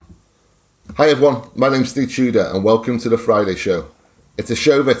Hi everyone, my name's Steve Tudor and welcome to The Friday Show. It's a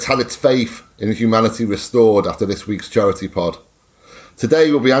show that's had its faith in humanity restored after this week's charity pod.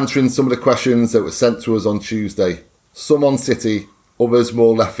 Today we'll be answering some of the questions that were sent to us on Tuesday. Some on City, others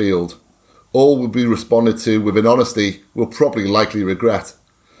more left field. All will be responded to with an honesty we'll probably likely regret.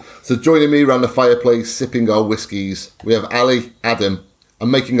 So joining me around the fireplace sipping our whiskies, we have Ali, Adam, and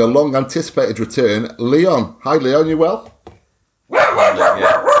making a long anticipated return, Leon. Hi Leon, you well?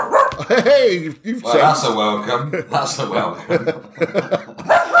 Hey, you've changed. Well, that's a welcome. That's a welcome.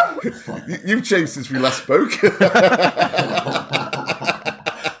 You've changed since we last spoke.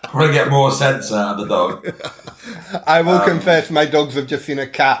 Probably get more sense out of the dog. I will confess, my dogs have just seen a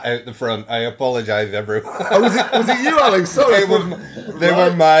cat out the front. I apologise, everyone. Oh, was it you, Alex? Sorry. They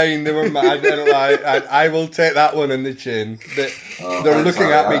were mine. I don't lie. I will take that one in the chin. They're looking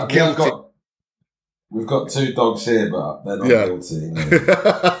at me guilty. We've got two dogs here, but they're not guilty.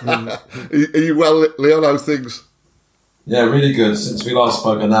 Are you well, Leon? How's things? Yeah, really good. Since we last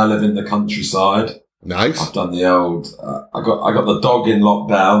spoke, I now live in the countryside. Nice. I've done the old. I got the dog in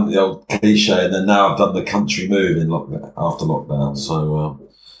lockdown, the old cliche, and then now I've done the country move in after lockdown. So,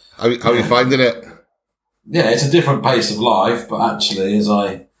 how are you finding it? Yeah, it's a different pace of life, but actually, as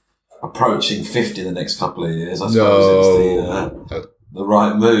I approaching 50 the next couple of years, I suppose it's the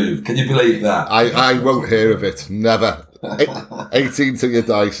right move. Can you believe that? I won't hear of it. Never. 18 till you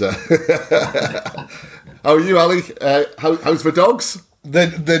die, sir. How are you, Ali? How's the dogs?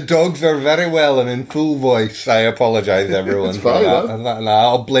 The dogs are very well and in full voice. I apologise, everyone. It's fine,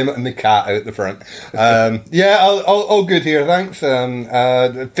 I'll blame it on the cat out the front. All good here, thanks.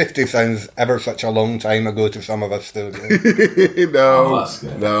 50 sounds ever such a long time ago to some of us still. No,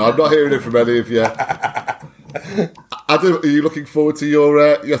 I'm not hearing it from any of you. Adam, are you looking forward to your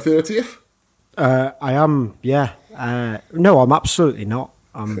 30th? I am, yeah. No, I'm absolutely not.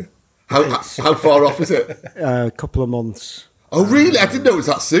 How far off is it? A couple of months. Oh, really? I didn't know it was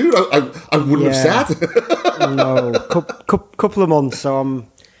that soon. I wouldn't have said. No, couple of months. So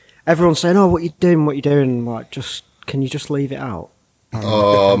everyone's saying, "Oh, what you doing? What you doing?" Like, can you just leave it out?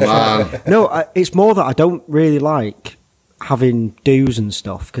 Oh man. No, it's more that I don't really like having do's and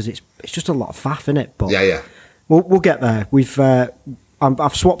stuff because it's just a lot of faff, innit? But yeah. We'll get there.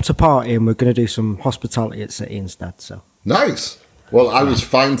 I've swapped a party and we're going to do some hospitality at City instead. So nice. Well, I was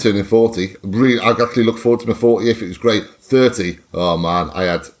fine turning 40. I actually look forward to my 40th. It was great. 30. Oh man,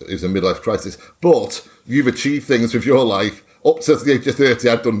 it was a midlife crisis. But you've achieved things with your life. Up to the age of 30,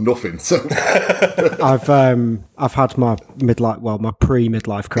 I'd done nothing. So I've had my my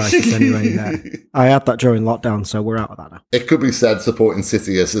pre-midlife crisis anyway. I had that during lockdown, so we're out of that now. It could be said supporting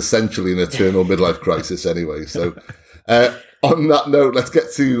City is essentially an eternal midlife crisis anyway. So on that note, let's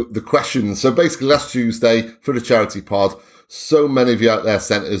get to the questions. So basically last Tuesday for the charity pod, so many of you out there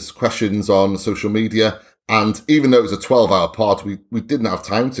sent us questions on social media. And even though it was a 12-hour pod, we didn't have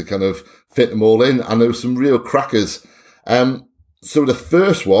time to kind of fit them all in. And there were some real crackers. So the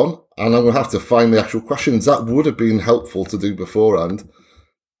first one, and I'm going to have to find the actual questions, that would have been helpful to do beforehand.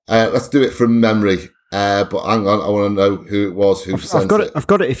 Let's do it from memory. But hang on, I want to know who it was who sent it. I've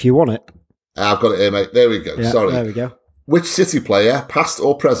got it if you want it. I've got it here, mate. There we go. Yeah, sorry. There we go. Which City player, past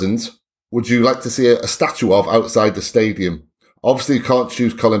or present, would you like to see a statue of outside the stadium? Obviously, you can't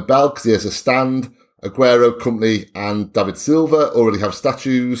choose Colin Bell because he has a stand. Aguero, Company and David Silva already have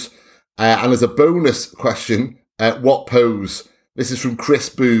statues. And as a bonus question, what pose? This is from Chris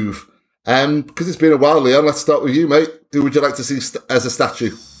Boove. Because it's been a while, Leon, let's start with you, mate. Who would you like to see as a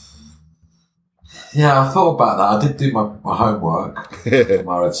statue? Yeah, I thought about that. I did do my homework for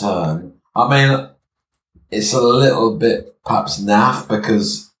my return. I mean, it's a little bit perhaps naff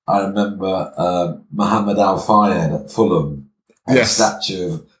because I remember Mohammed Al Fayed at Fulham. A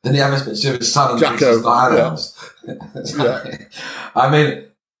statue of... Didn't he have a picture of his son and Princess Diana's? Yeah. I mean,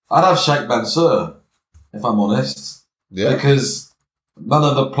 I'd have Sheikh Mansour, if I'm honest. Yeah. Because none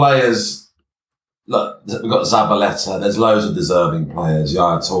of the players... Look, we've got Zabaleta, there's loads of deserving players,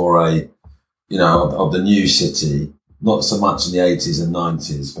 Yaya Toure, of the new City. Not so much in the 80s and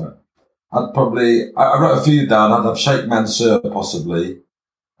 90s, but I'd probably... I wrote a few down. I'd have Sheikh Mansour, possibly.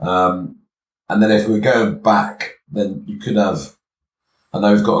 And then if we were going back, then you could have... I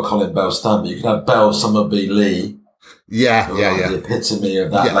know we've got a Colin Bell stand, but you could have Bell, Summerby, Lee. Yeah. The epitome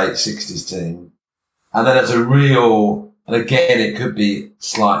of that late 60s team. And then as a real... And again, it could be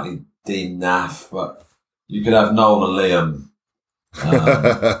slightly deemed naff, but you could have Noel and Liam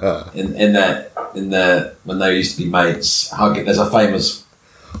in their when they used to be mates. There's a famous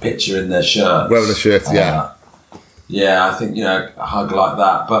picture in their shirt. Wearing a shirt, yeah. Yeah, I think, a hug like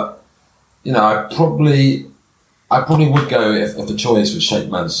that. But, I probably would go if the choice was Sheikh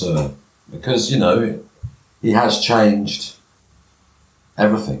Mansour. because, you know, he has changed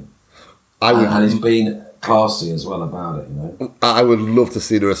everything. And he's been classy as well about it, you know. I would love to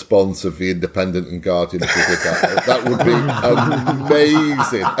see the response of the Independent and Guardian if we did that. That would be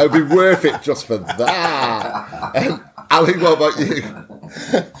amazing. It would be worth it just for that. Ali, what about you?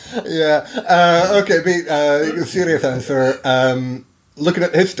 Okay, serious answer. Looking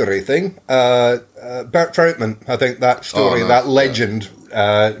at the history thing, Bert Troutman, I think that story, that legend,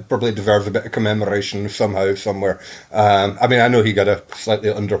 probably deserves a bit of commemoration somehow, somewhere. I mean, I know he got a slightly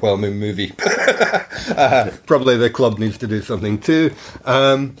underwhelming movie. Probably the club needs to do something too.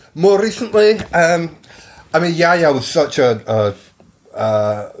 More recently, I mean, Yaya was such a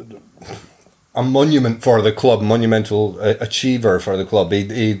monument for the club, monumental achiever for the club.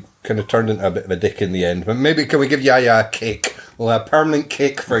 He kind of turned into a bit of a dick in the end. But maybe can we give Yaya a cake? Well, a permanent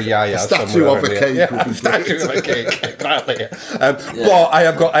cake for Yaya. A statue of a cake. Yeah, a statue of a cake. Exactly. But I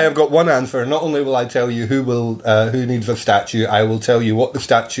have got one answer. Not only will I tell you who needs a statue, I will tell you what the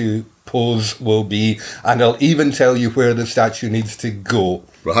statue pose will be, and I'll even tell you where the statue needs to go.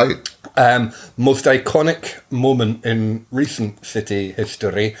 Right. Most iconic moment in recent City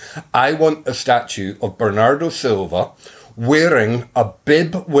history, I want a statue of Bernardo Silva wearing a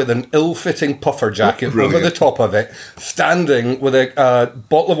bib with an ill-fitting puffer jacket over the top of it, standing with a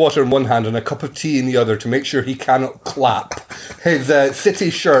bottle of water in one hand and a cup of tea in the other to make sure he cannot clap. His City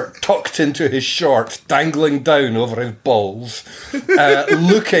shirt tucked into his shorts, dangling down over his balls,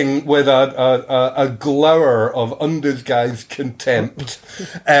 looking with a glower of undisguised contempt.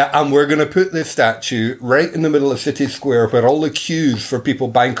 And we're going to put this statue right in the middle of City Square, where all the queues for people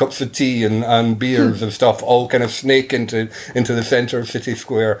buying cups of tea and beers and stuff all kind of snake into the centre of City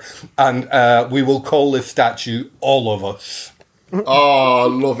Square, and we will call this statue All of Us. Oh,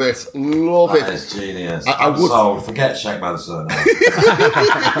 love it. That is genius. I would sold. Forget Sheikh Mansour now.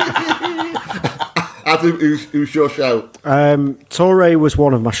 Adam, who's your shout? Torre was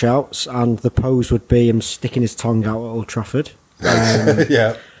one of my shouts, and the pose would be him sticking his tongue out at Old Trafford.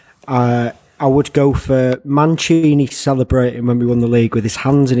 Yeah. I would go for Mancini celebrating when we won the league with his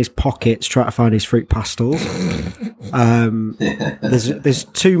hands in his pockets trying to find his fruit pastels. There's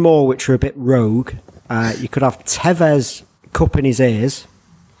two more which are a bit rogue. You could have Tevez cupping his ears.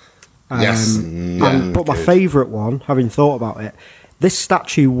 Yes. But my favourite one, having thought about it, this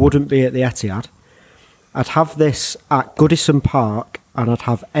statue wouldn't be at the Etihad. I'd have this at Goodison Park, and I'd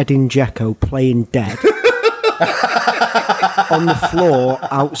have Edin Dzeko playing dead on the floor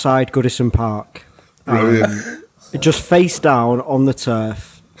outside Goodison Park. Just face down on the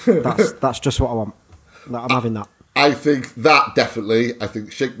turf. That's just what I want. I'm having that. I think that definitely. I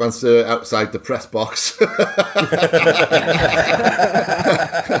think Sheikh Mansour outside the press box. Or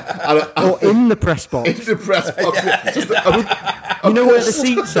in the press box. In the press box. You know where the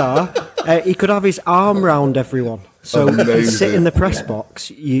seats are? He could have his arm round everyone. So if you sit in the press box,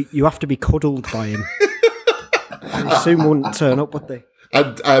 you have to be cuddled by him. They soon wouldn't turn up, would they?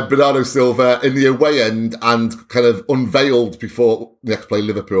 And Bernardo Silva in the away end and kind of unveiled before next play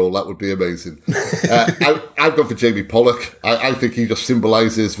Liverpool. That would be amazing. I've gone for Jamie Pollock. I think he just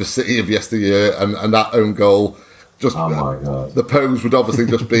symbolises the City of yesteryear and that own goal. Just, oh my God. The pose would obviously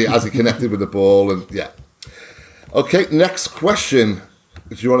just be as he connected with the ball. And yeah. Okay, next question.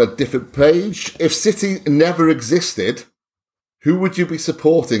 If you're on a different page. If City never existed, who would you be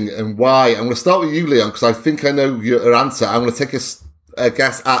supporting and why? I'm going to start with you, Leon, because I think I know your answer. I'm going to take a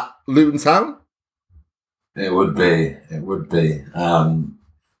guess at Luton Town. It would be.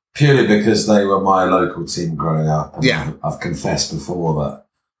 Purely because they were my local team growing up. And yeah. I've confessed before that,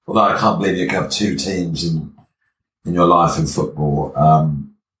 although I can't believe you can have two teams in your life in football.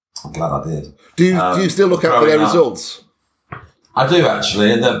 I'm glad I did. Do you still look out for their results? I do,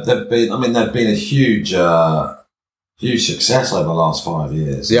 actually. And they've been a huge success over the last 5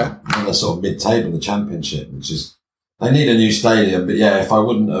 years. Yeah. And they're sort of mid-table in the Championship, which is, they need a new stadium. But yeah, if I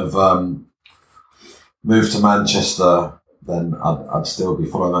wouldn't have moved to Manchester, then I'd still be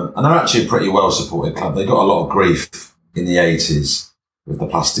following them. And they're actually a pretty well-supported club. They got a lot of grief in the 80s with the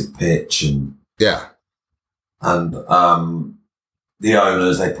plastic pitch and the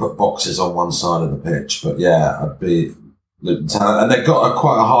owners, they put boxes on one side of the pitch. But yeah, I'd be Luton Town. And they've got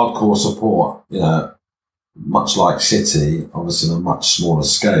quite a hardcore support, you know, much like City, obviously on a much smaller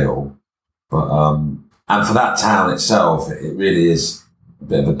scale. But and for that town itself, it really is a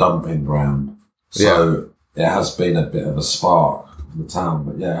bit of a dumping ground. So it has been a bit of a spark in the town.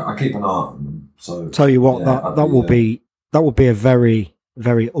 But yeah, I keep an eye on them. So tell you what, that will be a very,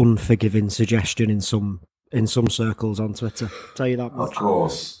 very unforgiving suggestion in some circles on Twitter. Tell you that much. Of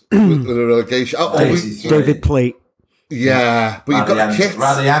course. With the relegation. David Pleat. Yeah, but you've got the kits.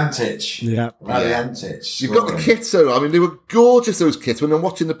 Radiantich. Yeah. Radiantich. You've got the kits, though. I mean, they were gorgeous, those kits, when I'm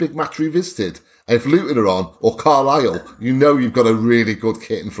watching the big match revisited. And if Luton are on, or Carlisle, you know you've got a really good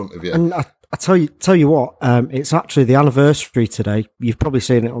kit in front of you. And I tell you what, it's actually the anniversary today. You've probably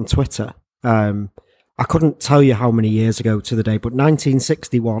seen it on Twitter. I couldn't tell you how many years ago to the day, but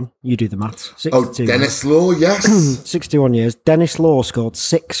 1961, you do the maths. 62 Oh, Dennis Law, yes. 61 years. Dennis Law scored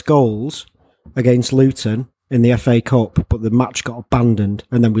 6 goals against Luton in the FA Cup, but the match got abandoned,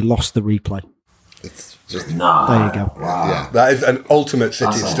 and then we lost the replay. It's just... There you go. Wow. Yeah. That is an ultimate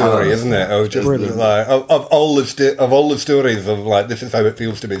City story, isn't it? Of just like of all the stories of like this is how it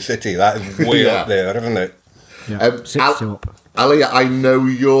feels to be City. That is way up there, isn't it? Yeah, 6-2 up. Ali, I know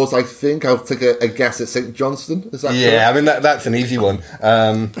yours, I think. I'll take a guess at St Johnstone. Is that correct? I mean, that's an easy one.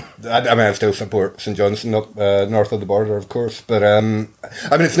 I still support St Johnstone up north of the border, of course. But,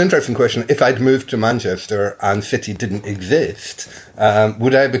 it's an interesting question. If I'd moved to Manchester and City didn't exist,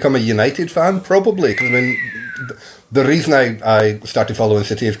 would I become a United fan? Probably. Because, the reason I started following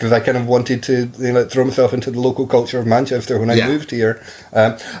City is because I kind of wanted to throw myself into the local culture of Manchester when I moved here.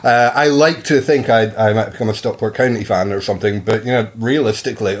 I like to think I might become a Stockport County fan or something, but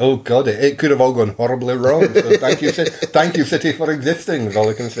realistically, oh god, it could have all gone horribly wrong. So thank you, City, for existing. Is all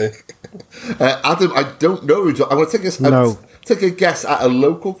I can say. Adam, I don't know. I want to take a guess at a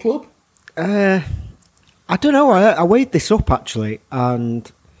local club. I don't know. I weighed this up actually,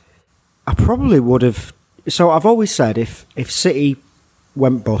 and I probably would have. So I've always said if City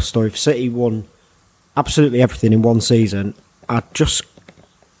went bust or if City won absolutely everything in one season, I'd just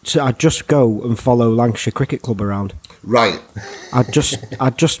go and follow Lancashire Cricket Club around. Right. I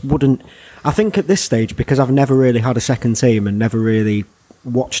just wouldn't. I think at this stage, because I've never really had a second team and never really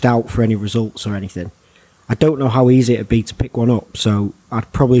watched out for any results or anything, I don't know how easy it'd be to pick one up. So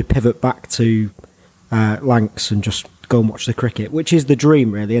I'd probably pivot back to Lancs and just go and watch the cricket, which is the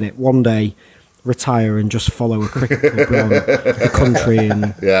dream, really, isn't it? One day, retire and just follow a cricket club around the country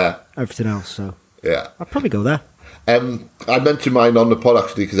and everything else. So I'd probably go there. I mentioned mine on the pod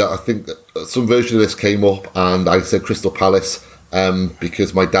actually because I think that some version of this came up and I said Crystal Palace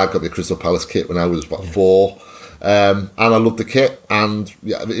because my dad got the Crystal Palace kit when I was about 4 and I loved the kit and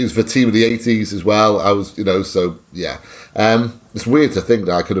it was the team of the 80s as well. I was it's weird to think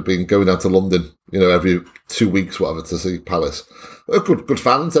that I could have been going down to London every 2 weeks whatever to see Palace. Good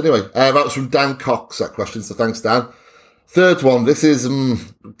fans anyway. That was from Dan Cox, that question, so thanks Dan. Third one, this is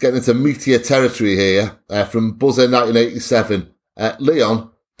getting into meatier territory here, from Buzzer 1987. Leon,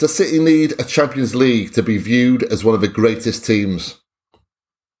 does City need a Champions League to be viewed as one of the greatest teams?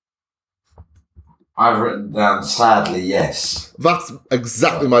 I've written down sadly, yes. That's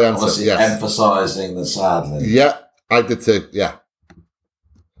exactly my answer, obviously yes. Emphasising the sadly. Yeah, I did too, yeah.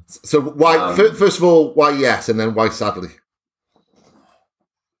 So why? First of all, why yes, and then why sadly?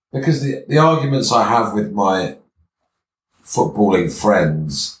 Because the arguments I have with my footballing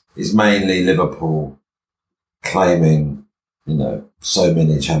friends is mainly Liverpool claiming, so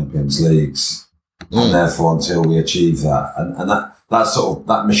many Champions Leagues, and therefore until we achieve that, and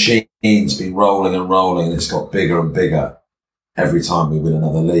that machine's been rolling and rolling, and it's got bigger and bigger every time we win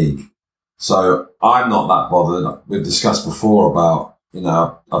another league. So I'm not that bothered. We've discussed before about,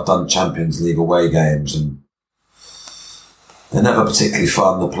 I've done Champions League away games and they're never particularly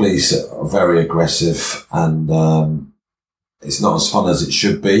fun. The police are very aggressive and it's not as fun as it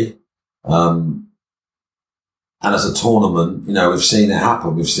should be. And as a tournament, we've seen it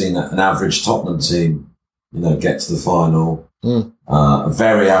happen. We've seen an average Tottenham team, get to the final. A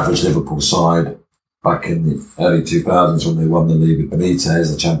very average Liverpool side back in the early 2000s when they won the league with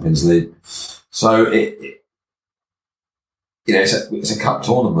Benitez, the Champions League. So it's a cup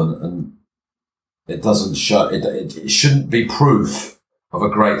tournament and it doesn't show. It shouldn't be proof of a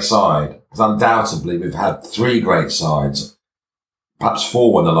great side because undoubtedly we've had 3 great sides, perhaps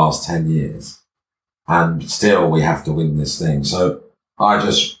 4 in the last 10 years, and still we have to win this thing. So I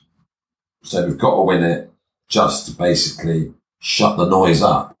just said we've got to win it just to basically shut the noise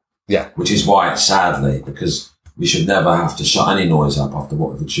up. Yeah, which is why it's sadly because we should never have to shut any noise up after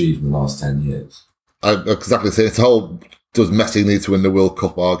what we've achieved in the last 10 years. I exactly say it's a whole. Does Messi need to win the World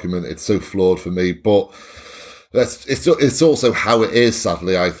Cup argument? It's so flawed for me, but it's also how it is,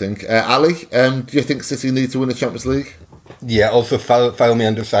 sadly, I think. Ali, do you think City need to win the Champions League? Yeah, also file me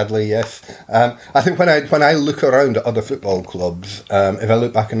under sadly, yes. I think when I look around at other football clubs, if I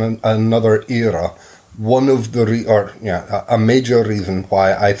look back in another era, one of the a major reason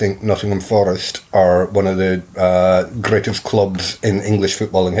why I think Nottingham Forest are one of the greatest clubs in English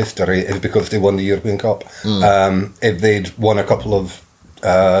footballing history is because they won the European Cup. If they'd won a couple of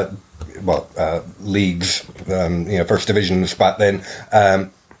leagues, first divisions back then,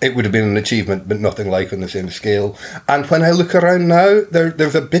 it would have been an achievement, but nothing like on the same scale. And when I look around now,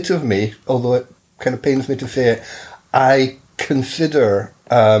 there's a bit of me, although it kind of pains me to say it, I consider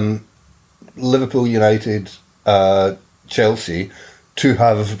Liverpool, United, Chelsea to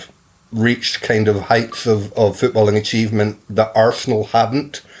have reached kind of heights of footballing achievement that Arsenal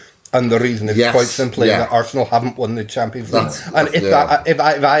haven't. And the reason is quite simply that Arsenal haven't won the Champions League. If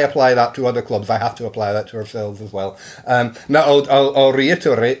I apply that to other clubs, I have to apply that to ourselves as well. Now, I'll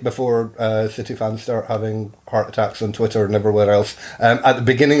reiterate before City fans start having heart attacks on Twitter and everywhere else. At the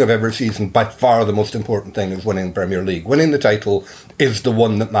beginning of every season, by far the most important thing is winning the Premier League. Winning the title is the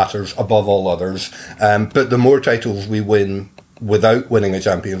one that matters above all others. But the more titles we win without winning a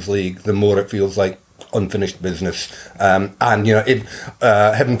Champions League, the more it feels like unfinished business. And if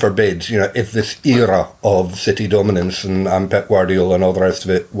heaven forbid, if this era of City dominance and Pep Guardiola and all the rest of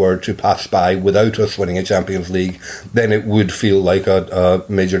it were to pass by without us winning a Champions League, then it would feel like a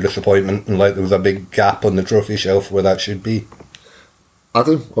major disappointment and like there was a big gap on the trophy shelf where that should be.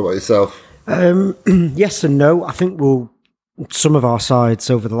 Adam, what about yourself? Yes and no. I think some of our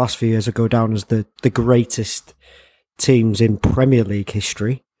sides over the last few years will go down as the greatest teams in Premier League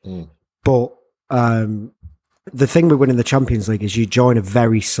history. But the thing with winning the Champions League is you join a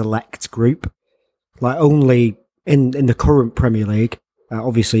very select group. Like only in the current Premier League,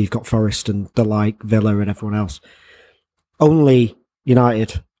 obviously you've got Forest and the like, Villa and everyone else. Only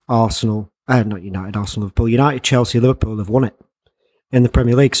Liverpool, United, Chelsea, Liverpool have won it in the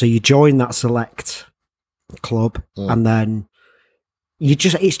Premier League. So you join that select club and then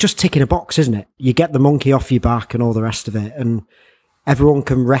it's just ticking a box, isn't it? You get the monkey off your back and all the rest of it, and everyone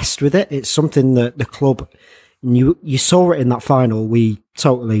can rest with it. It's something that the club, you saw it in that final, we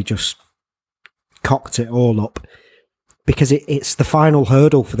totally just cocked it all up because it's the final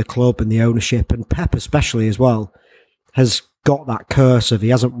hurdle for the club and the ownership, and Pep especially as well has got that curse of he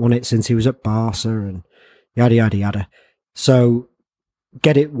hasn't won it since he was at Barca and yada, yada, yada. So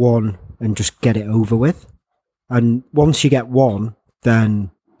get it won and just get it over with. And once you get one,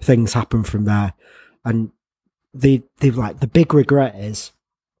 then things happen from there. And the big regret is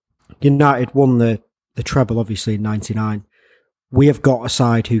United won the treble obviously in 99. We have got a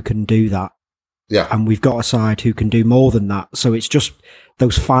side who can do that. Yeah. And we've got a side who can do more than that. So it's just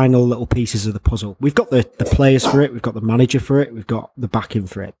those final little pieces of the puzzle. We've got the players for it, we've got the manager for it, we've got the backing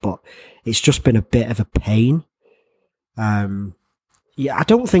for it, but it's just been a bit of a pain. I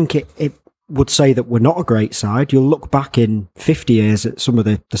don't think it would say that we're not a great side. You'll look back in 50 years at some of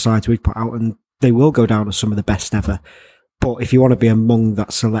the sides we've put out and they will go down as some of the best ever. But if you want to be among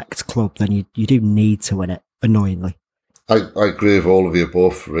that select club, then you do need to win it, annoyingly. I agree with all of you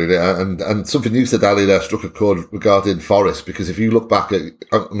both, really. And something you said, Ali, there struck a chord regarding Forest, because if you look back at,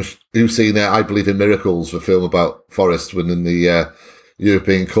 you've seen I Believe in Miracles, the film about Forest winning the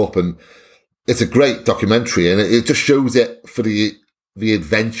European Cup, and it's a great documentary, and it just shows it for the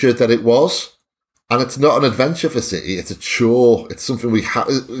adventure that it was. And it's not an adventure for City, it's a chore. It's something we have,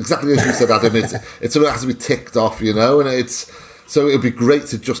 exactly as you said, Adam, it's something that has to be ticked off, and so it would be great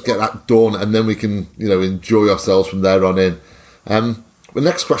to just get that done, and then we can, enjoy ourselves from there on in. The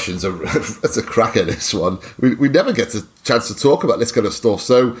next question's it's a cracker, this one. We never get a chance to talk about this kind of stuff,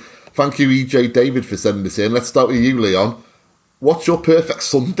 so thank you, EJ David, for sending this in. Let's start with you, Leon. What's your perfect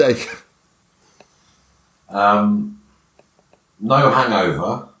Sunday? No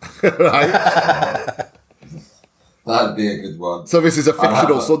hangover. Right. That'd be a good one. So this is a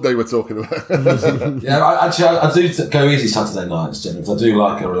fictional Sunday we're talking about. Yeah, I do go easy Saturday nights, Jim, because I do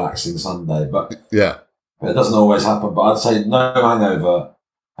like a relaxing Sunday, but yeah, it doesn't always happen. But I'd say no hangover,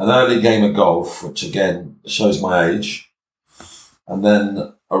 an early game of golf, which again shows my age, and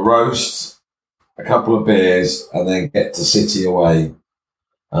then a roast, a couple of beers, and then get to City away.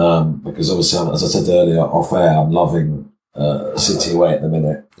 Because obviously, as I said earlier, off air, I'm loving City away at the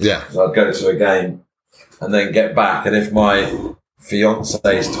minute. Yeah. So I'd go to a game and then get back, and if my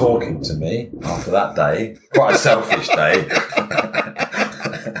fiancée is talking to me after that day, quite a selfish day,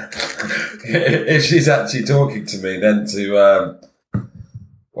 if she's actually talking to me, then to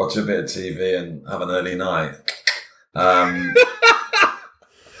watch a bit of TV and have an early night. And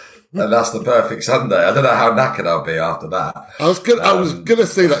that's the perfect Sunday. I don't know how knackered I'll be after that. I was gonna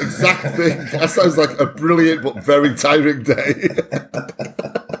say that exact thing. That sounds like a brilliant but very tiring day.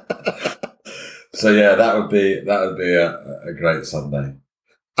 So yeah, that would be a great Sunday.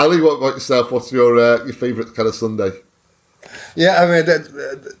 Ali, what about yourself? What's your favourite kind of Sunday? Yeah, I mean,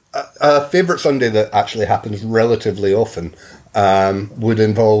 a favourite Sunday that actually happens relatively often would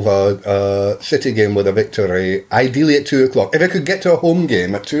involve a City game with a victory, ideally at 2:00. If I could get to a home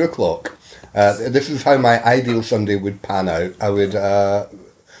game at 2:00, This is how my ideal Sunday would pan out. I would...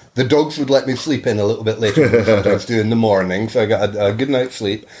 the dogs would let me sleep in a little bit later than sometimes do in the morning, so I got a good night's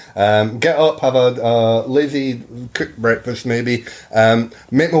sleep. Get up, have a lazy cooked breakfast maybe,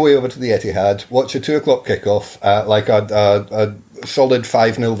 make my way over to the Etihad, watch a 2 o'clock kickoff, like a solid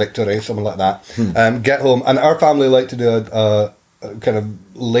 5-0 victory, something like that. Get home, and our family like to do a kind of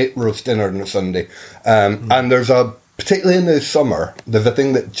late roast dinner on a Sunday. And there's particularly in the summer, there's a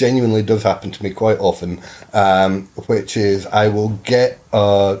thing that genuinely does happen to me quite often, which is I will get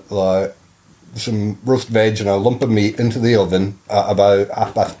like some roast veg and a lump of meat into the oven at about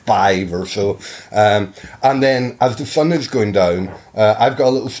 5:30 or so. And then as the sun is going down, I've got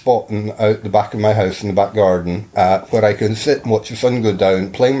a little spot out the back of my house in the back garden where I can sit and watch the sun go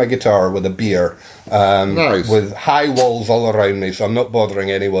down, playing my guitar with a beer, Nice. with high walls all around me, so I'm not bothering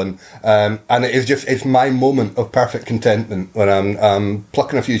anyone. And it's my moment of perfect contentment when I'm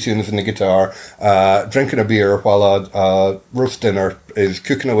plucking a few tunes in the guitar, drinking a beer while a roast dinner is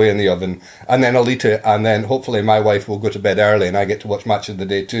cooking away in the oven, and then I'll eat it, and then hopefully my wife will go to bed early and I get to watch Match of the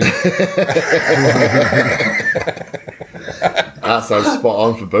Day too. That sounds spot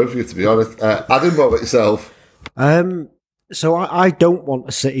on for both of you, to be honest. Adam, what about yourself? So I don't want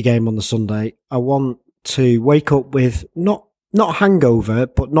a City game on the Sunday. I want to wake up with not a hangover,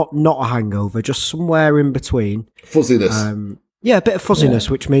 but not a hangover, just somewhere in between. Fuzziness. Yeah, a bit of fuzziness,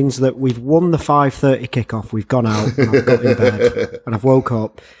 which means that we've won the 5:30 kickoff. We've gone out, and I've got in bed, and I've woke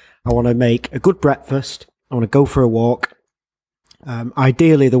up. I want to make a good breakfast. I want to go for a walk.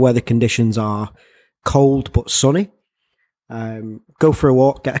 Ideally, the weather conditions are cold but sunny. Go for a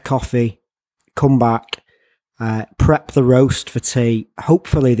walk, get a coffee, come back, prep the roast for tea.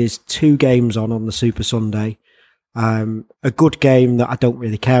 Hopefully there's 2 games on the Super Sunday. A good game that I don't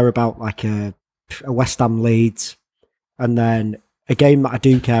really care about, like a West Ham Leeds. And then a game that I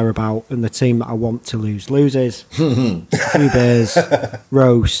do care about and the team that I want to loses. A few beers,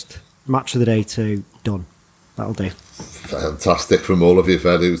 roast, Match of the Day 2, done. That'll do. Fantastic from all of you,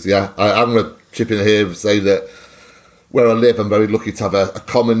 fair dues. Yeah, I'm going to chip in here and say that where I live, I'm very lucky to have a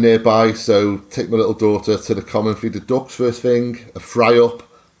common nearby. So take my little daughter to the common, feed the ducks first thing, a fry up,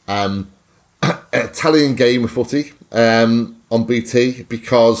 an Italian game of footy on BT,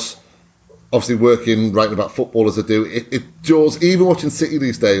 because obviously working, writing about football as I do, it draws, even watching City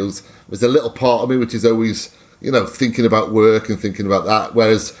these days, there's a little part of me which is always, thinking about work and thinking about that.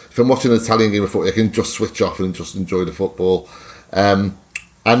 Whereas if I'm watching an Italian game of footy, I can just switch off and just enjoy the football. And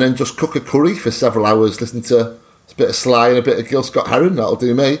then just cook a curry for several hours, listen to a bit of Sly and a bit of Gil Scott-Heron, that'll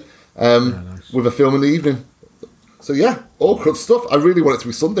do me, nice. With a film in the evening. So yeah, all good stuff. I really want it to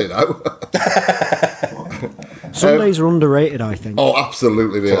be Sunday now. Sundays are underrated, I think. Oh,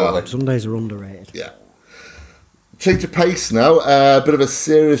 absolutely they are. Sundays are underrated. Yeah. Change of pace now. A bit of a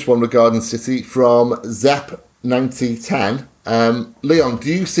serious one regarding City from Zep9010. Leon, do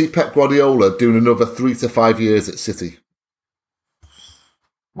you see Pep Guardiola doing another 3 to 5 years at City?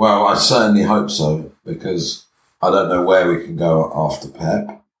 Well, I certainly hope so, because I don't know where we can go after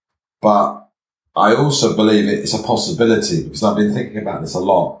Pep. But I also believe it's a possibility, because I've been thinking about this a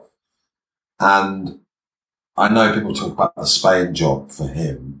lot. And I know people talk about the Spain job for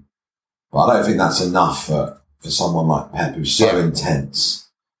him, but I don't think that's enough for someone like Pep, who's so intense,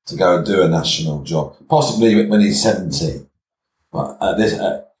 to go and do a national job. Possibly when he's 70. But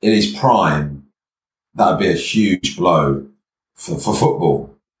in his prime, that would be a huge blow for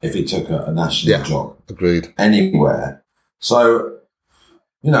football if he took a national job. Agreed. Anywhere. So,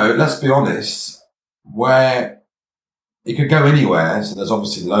 let's be honest, where he could go anywhere, so there's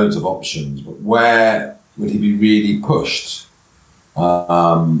obviously loads of options, but where would he be really pushed?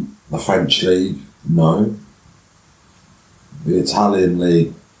 The French league? No. The Italian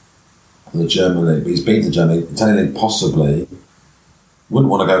league? The German league? But he's been to Germany. Italian league, possibly. Wouldn't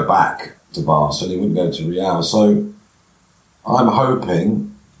want to go back to Barcelona. He wouldn't go to Real. So I'm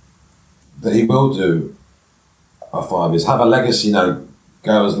hoping that he will do a 5 years. Have a legacy, go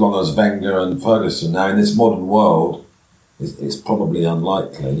as long as Wenger and Ferguson. Now, in this modern world, it's probably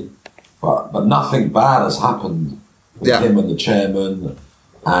unlikely. But nothing bad has happened with him and the chairman,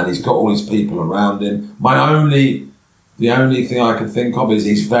 and he's got all these people around him. The only thing I can think of is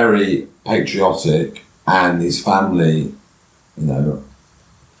he's very patriotic, and his family, are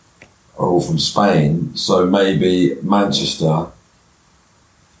all from Spain. So maybe Manchester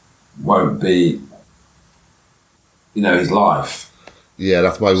won't be, his life. Yeah,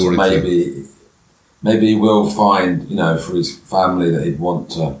 that's my worry. So maybe he will find, for his family, that he'd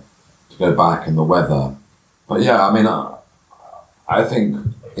want to go back in the weather. But yeah, I think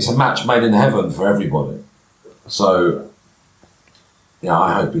it's a match made in heaven for everybody. So Yeah,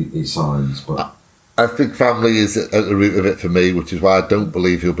 I hope he signs, but I think family is at the root of it for me, which is why I don't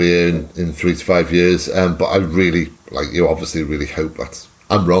believe he'll be here in 3 to 5 years. But I really, like you, obviously really hope that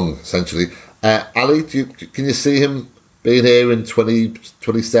I'm wrong, essentially. Ali, can you see him being here in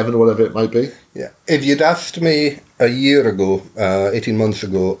 2027 or whatever it might be? Yeah. If you'd asked me a year ago, 18 months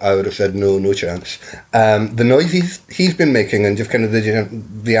ago, I would have said no chance. The noise he's been making and just kind of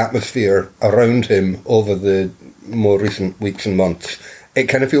the atmosphere around him over the more recent weeks and months, it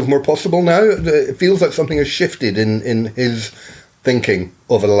kind of feels more possible now. It feels like something has shifted in his thinking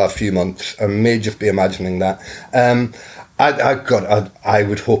over the last few months. I may just be imagining that. I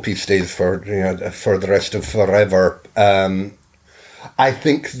would hope he stays for the rest of forever. I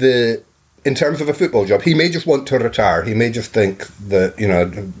think in terms of a football job, he may just want to retire. He may just think that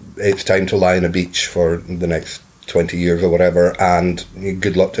it's time to lie on a beach for the next 20 years or whatever, and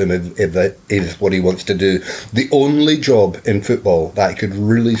good luck to him if that is what he wants to do. The only job in football that I could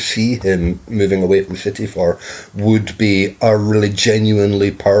really see him moving away from City for would be a really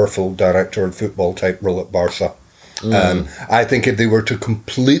genuinely powerful director of football type role at Barca. I think if they were to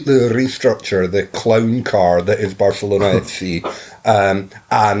completely restructure the clown car that is Barcelona FC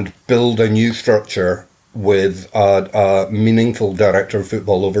and build a new structure with a meaningful director of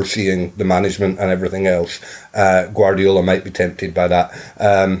football overseeing the management and everything else, Guardiola might be tempted by that.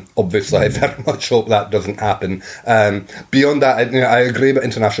 Obviously, I very much hope that doesn't happen. Beyond that, I agree about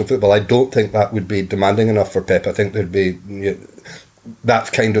international football. I don't think that would be demanding enough for Pep. I think there'd be that's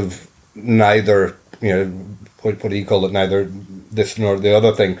kind of neither what do you call it? Neither this nor the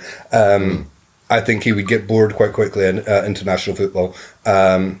other thing. I think he would get bored quite quickly in international football.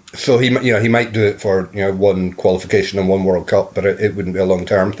 So he might do it for one qualification and one World Cup, but it wouldn't be a long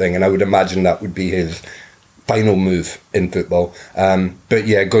term thing. And I would imagine that would be his final move in football. But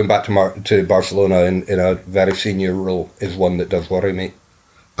yeah, going back to Barcelona in a very senior role is one that does worry me.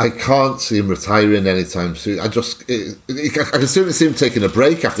 I can't see him retiring anytime soon. I can certainly see him taking a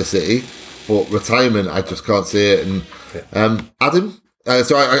break after City, but retirement, I just can't see it. And Adam,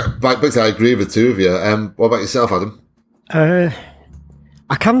 so I agree with the two of you. What about yourself, Adam?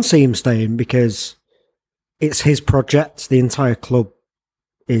 I can see him staying because it's his project. The entire club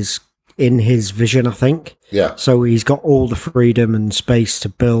is in his vision, I think. Yeah. So he's got all the freedom and space to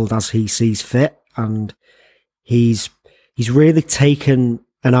build as he sees fit, and he's really taken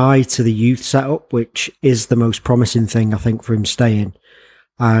an eye to the youth setup, which is the most promising thing I think for him staying.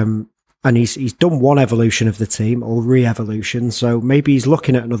 And he's done one evolution of the team, or re-evolution, so maybe he's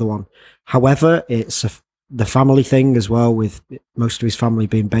looking at another one. However, it's the family thing as well, with most of his family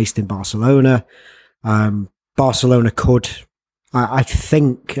being based in Barcelona. Barcelona could, I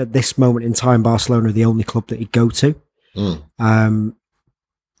think at this moment in time, Barcelona are the only club that he'd go to. The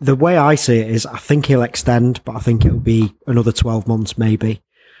way I see it is, I think he'll extend, but I think it'll be another 12 months maybe.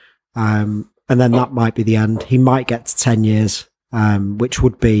 And then that might be the end. He might get to 10 years, which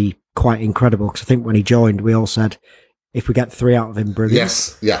would be quite incredible, because I think when he joined, we all said, if we get 3 out of him, brilliant.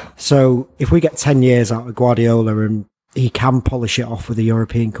 Yes, yeah. So if we get 10 years out of Guardiola and he can polish it off with the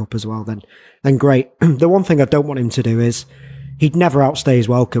European Cup as well, then great. The one thing I don't want him to do is, he'd never outstay his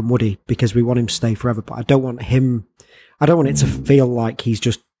welcome, would he? Because we want him to stay forever, but I don't want it to feel like he's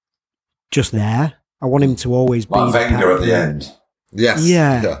just there. I want him to always be like Wenger at the end. Yes.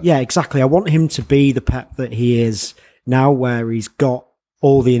 Yeah, exactly. I want him to be the Pep that he is now, where he's got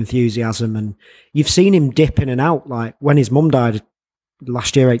all the enthusiasm, and you've seen him dip in and out. Like when his mum died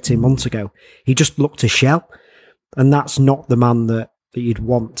last year, 18 months ago, he just looked a shell, and that's not the man that you'd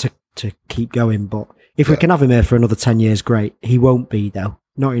want to keep going. But if we can have him here for another 10 years, great. He won't be, though.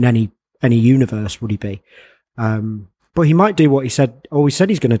 Not in any universe would he be. But he might do what he said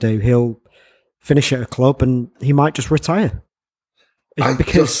he's going to do. He'll finish at a club and he might just retire. I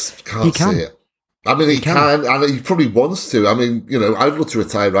just can't see it. I mean, he can, and he probably wants to. I mean, I'd love to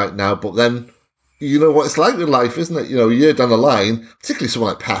retire right now, but then, you know what it's like with life, isn't it? A year down the line, particularly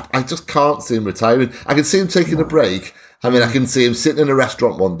someone like Pep, I just can't see him retiring. I can see him taking a break. I mean, I can see him sitting in a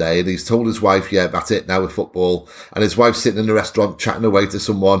restaurant one day and he's told his wife, yeah, that's it now with football. And his wife's sitting in the restaurant chatting away to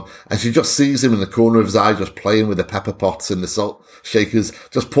someone, and she just sees him in the corner of his eye just playing with the pepper pots and the salt shakers,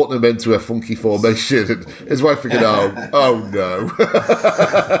 just putting them into a funky formation. And his wife thinking, oh no.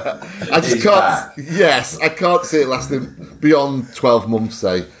 I just can't, yes, I can't see it lasting beyond 12 months,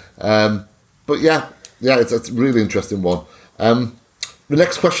 say. But yeah, it's a really interesting one. The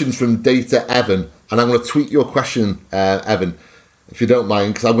next question is from Data Evan, and I'm going to tweet your question, Evan, if you don't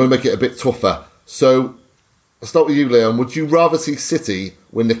mind, because I'm going to make it a bit tougher. So, I'll start with you, Leon. Would you rather see City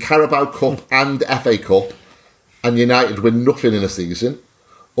win the Carabao Cup and FA Cup and United win nothing in a season?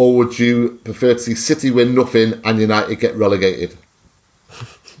 Or would you prefer to see City win nothing and United get relegated?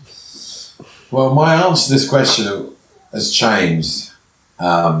 Well, my answer to this question has changed.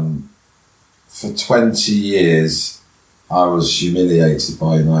 For 20 years, I was humiliated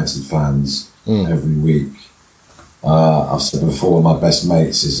by United fans every week. I've said before, one of my best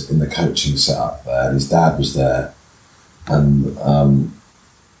mates is in the coaching setup there, and his dad was there. And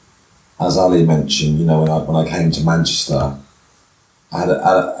as Ali mentioned, you know, when I came to Manchester,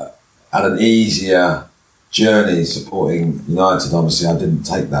 I had an easier journey supporting United. Obviously, I didn't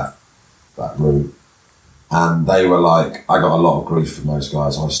take that route. And they were like, I got a lot of grief from those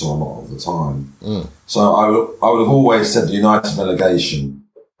guys. I saw a lot of the time. So I would have always said the United relegation,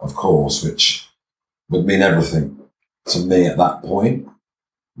 of course, which would mean everything to me at that point.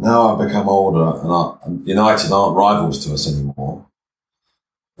 Now I've become older and United aren't rivals to us anymore.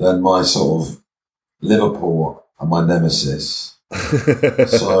 Then my sort of Liverpool are my nemesis.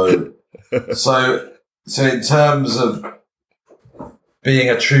 So in terms of being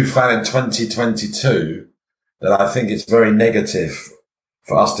a true fan in 2022, then I think it's very negative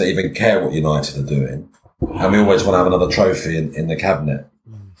for us to even care what United are doing. And we always want to have another trophy in the cabinet.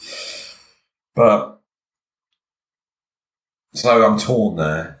 But, so I'm torn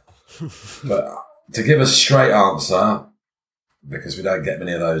there. But to give a straight answer, because we don't get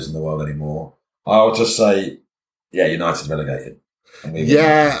many of those in the world anymore, I'll just say, yeah, United relegated.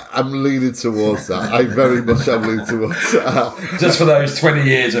 Yeah, I'm leaning towards that. I very much am leaning towards that. Just for those 20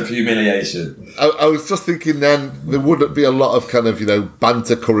 years of humiliation. I was just thinking then there wouldn't be a lot of kind of, you know,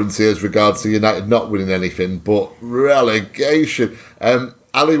 banter currency as regards to United not winning anything, but relegation.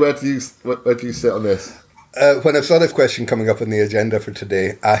 Ali, where do you sit on this? When I saw this question coming up on the agenda for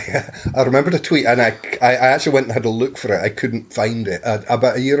today, I remembered a tweet, and I actually went and had a look for it. I couldn't find it.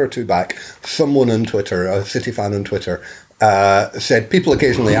 About a year or two back, someone on Twitter, a City fan on Twitter, said, people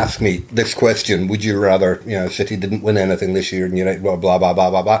occasionally ask me this question, would you rather, you know, City didn't win anything this year and United blah, blah, blah,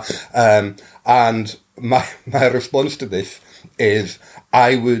 blah, blah, blah. And my response to this is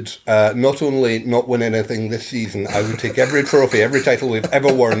I would not only not win anything this season, I would take every trophy, every title we've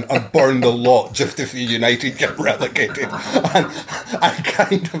ever won and burn the lot just to see United get relegated. And I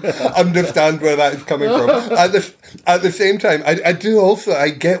kind of understand where that is coming from. At the same time, I do also,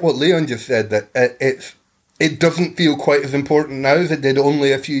 I get what Leon just said, that it doesn't feel quite as important now as it did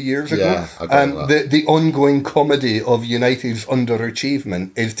only a few years ago. Yeah, I get that. The ongoing comedy of United's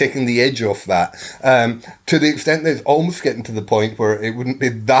underachievement is taking the edge off that, to the extent that it's almost getting to the point where it wouldn't be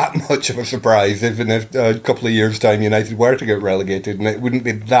that much of a surprise if in a couple of years' time United were to get relegated, and it wouldn't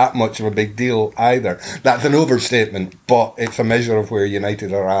be that much of a big deal either. That's an overstatement, but it's a measure of where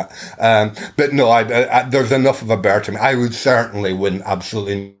United are at. But no, I, there's enough of a bear to me. I would certainly win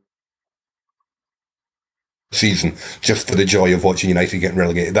absolutely season just for the joy of watching United getting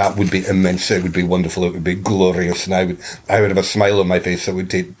relegated. That would be immense. It would be wonderful. It would be glorious, and I would have a smile on my face that would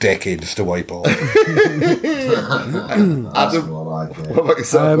take decades to wipe off. Adam, what about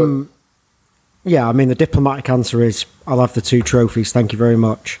yourself? Yeah, I mean, the diplomatic answer is I'll have the 2 trophies, thank you very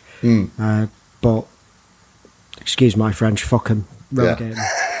much. But excuse my French, fucking relegate them.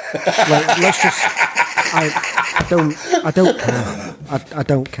 Let's just I don't care. I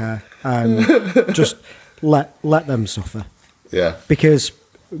don't care. Just let them suffer. Yeah. Because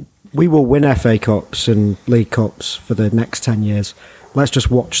we will win FA Cups and League Cups for the next 10 years. Let's just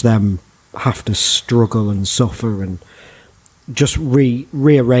watch them have to struggle and suffer and just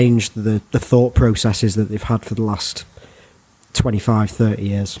rearrange the thought processes that they've had for the last 25, 30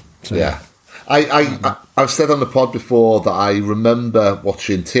 years. So. Yeah. I've said on the pod before that I remember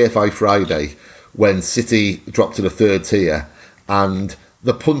watching TFI Friday when City dropped to the 3rd tier, and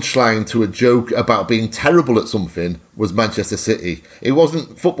the punchline to a joke about being terrible at something was Manchester City. It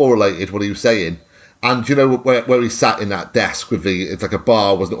wasn't football related what he was saying. And you know where he sat in that desk with it's like a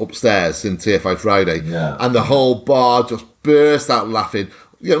bar, wasn't it, upstairs in TFI Friday? Yeah. And the whole bar just burst out laughing.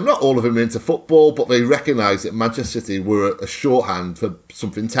 You know, not all of them are into football, but they recognised that Manchester City were a shorthand for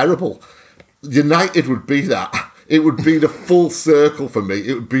something terrible. United would be that. It would be the full circle for me.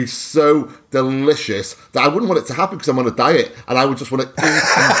 It would be so delicious that I wouldn't want it to happen because I'm on a diet, and I would just want to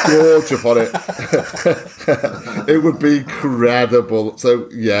eat and gorge upon it. It would be incredible. So,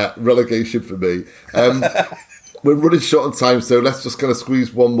 yeah, relegation for me. We're running short on time, so let's just kind of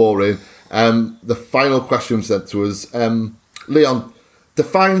squeeze one more in. The final question sent to us. Leon,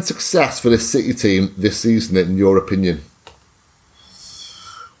 define success for this City team this season in your opinion.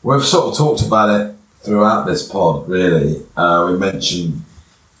 We've sort of talked about it throughout this pod, really. We mentioned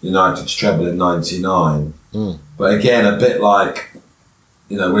United's treble in 99. But again, a bit like,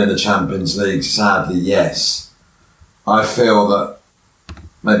 you know, winning the Champions League, sadly, yes. I feel that,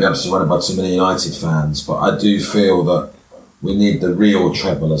 maybe I'm surrounded by too many United fans, but I do feel that we need the real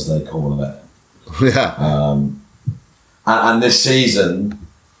treble, as they call it. Yeah. And this season,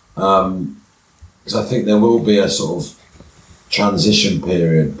 because I think there will be a sort of transition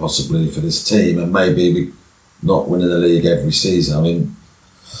period possibly for this team, and maybe we not winning the league every season. I mean,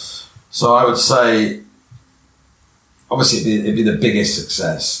 so I would say, obviously it'd be the biggest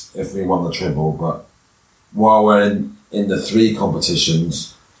success if we won the treble, but while we're in the 3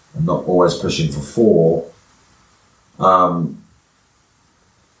 competitions and not always pushing for 4,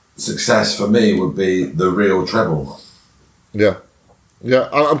 success for me would be the real treble. Yeah. Yeah,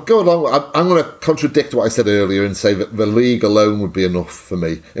 I'm going along. I'm going to contradict what I said earlier and say that the league alone would be enough for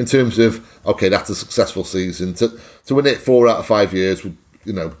me in terms of, okay, that's a successful season. To win it 4 out of 5 years, would,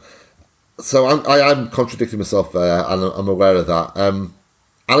 you know. So I'm contradicting myself there, and I'm aware of that.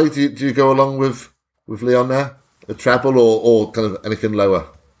 Ali, do you go along with Leon there? A treble or kind of anything lower?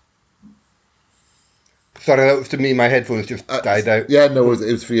 Sorry, that was to me. My headphones just died out. Yeah, no,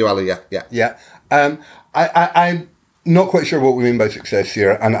 it was for you, Ali. Yeah. I'm not quite sure what we mean by success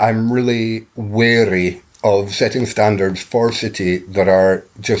here, and I'm really wary of setting standards for City that are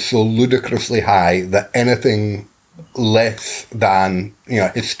just so ludicrously high that anything less than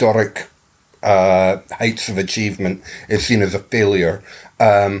historic heights of achievement is seen as a failure.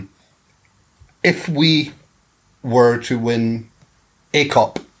 If we were to win a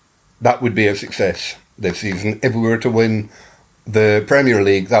cup, that would be a success this season. If we were to win the Premier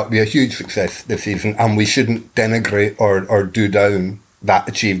League, that would be a huge success this season, and we shouldn't denigrate or do down that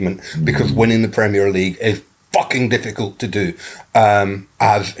achievement, because winning the Premier League is fucking difficult to do.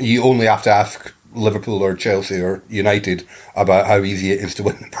 As you only have to ask Liverpool or Chelsea or United about how easy it is to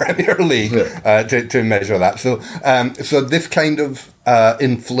win the Premier League to measure that. So this kind of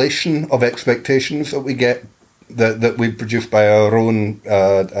inflation of expectations that we get, that we've produced by our own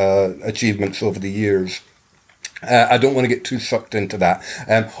achievements over the years, I don't want to get too sucked into that.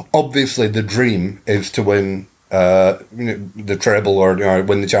 Obviously, the dream is to win the treble or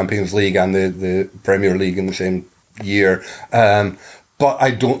win the Champions League and the Premier League in the same year. But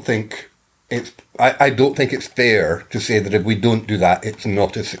I don't think it's fair to say that if we don't do that, it's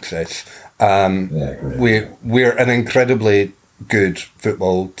not a success. We're an incredibly good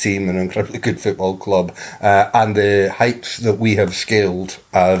football team, an incredibly good football club, and the heights that we have scaled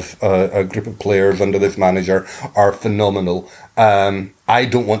as a group of players under this manager are phenomenal. I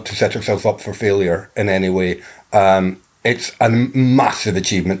don't want to set ourselves up for failure in any way. It's a massive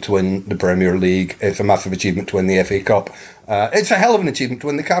achievement to win the Premier League. It's a massive achievement to win the FA Cup. It's a hell of an achievement to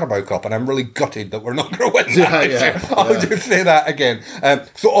win the Carabao Cup, and I'm really gutted that we're not going to win that this year. I'll just say that again.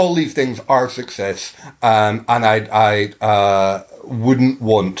 So all these things are success, and I wouldn't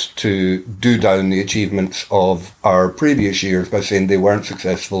want to do down the achievements of our previous years by saying they weren't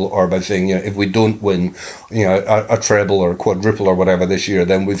successful, or by saying, if we don't win, a treble or a quadruple or whatever this year,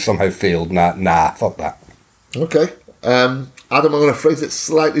 then we've somehow failed. Nah, fuck that. Okay. Adam, I'm going to phrase it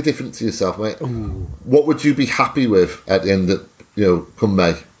slightly different to yourself, mate. Ooh. What would you be happy with at the end of, come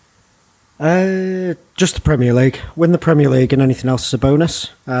May? Just the Premier League. Win the Premier League, and anything else is a bonus.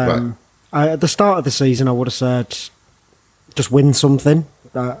 Right. At the start of the season, I would have said just win something.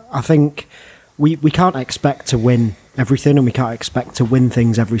 I think we can't expect to win everything, and we can't expect to win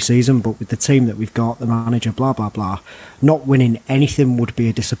things every season, but with the team that we've got, the manager, blah, blah, blah, not winning anything would be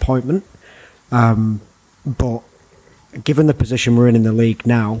a disappointment. But given the position we're in the league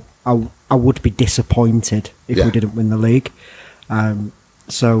now, I would be disappointed if we didn't win the league.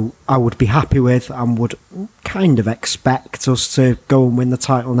 So I would be happy with and would kind of expect us to go and win the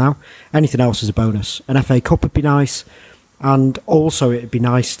title now. Anything else is a bonus. An FA Cup would be nice, and also it'd be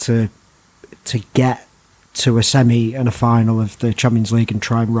nice to get to a semi and a final of the Champions League and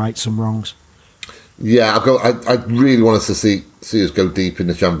try and right some wrongs. Yeah, I really want us to see us go deep in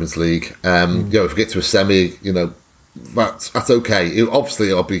the Champions League. If we get to a semi, that's okay.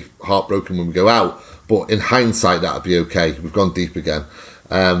 Obviously, I'll be heartbroken when we go out, but in hindsight, that'll be okay. We've gone deep again,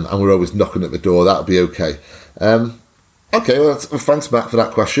 and we're always knocking at the door. That'll be okay. Okay, well, thanks, Matt, for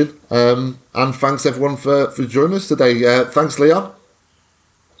that question, and thanks everyone for joining us today. Thanks, Leon.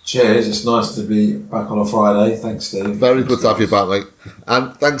 Cheers. It's nice to be back on a Friday. Thanks, Steve. Very good to have you back, mate.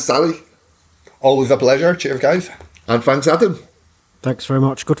 And thanks, Sally. Always a pleasure. Cheers, guys. And thanks, Adam. Thanks very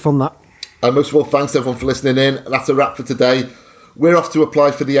much. Good fun, that. And most of all, thanks everyone for listening in. That's a wrap for today. We're off to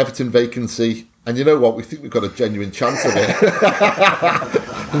apply for the Everton vacancy. And you know what? We think we've got a genuine chance of it.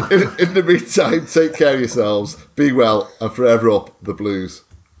 In the meantime, take care of yourselves, be well, and forever up the Blues.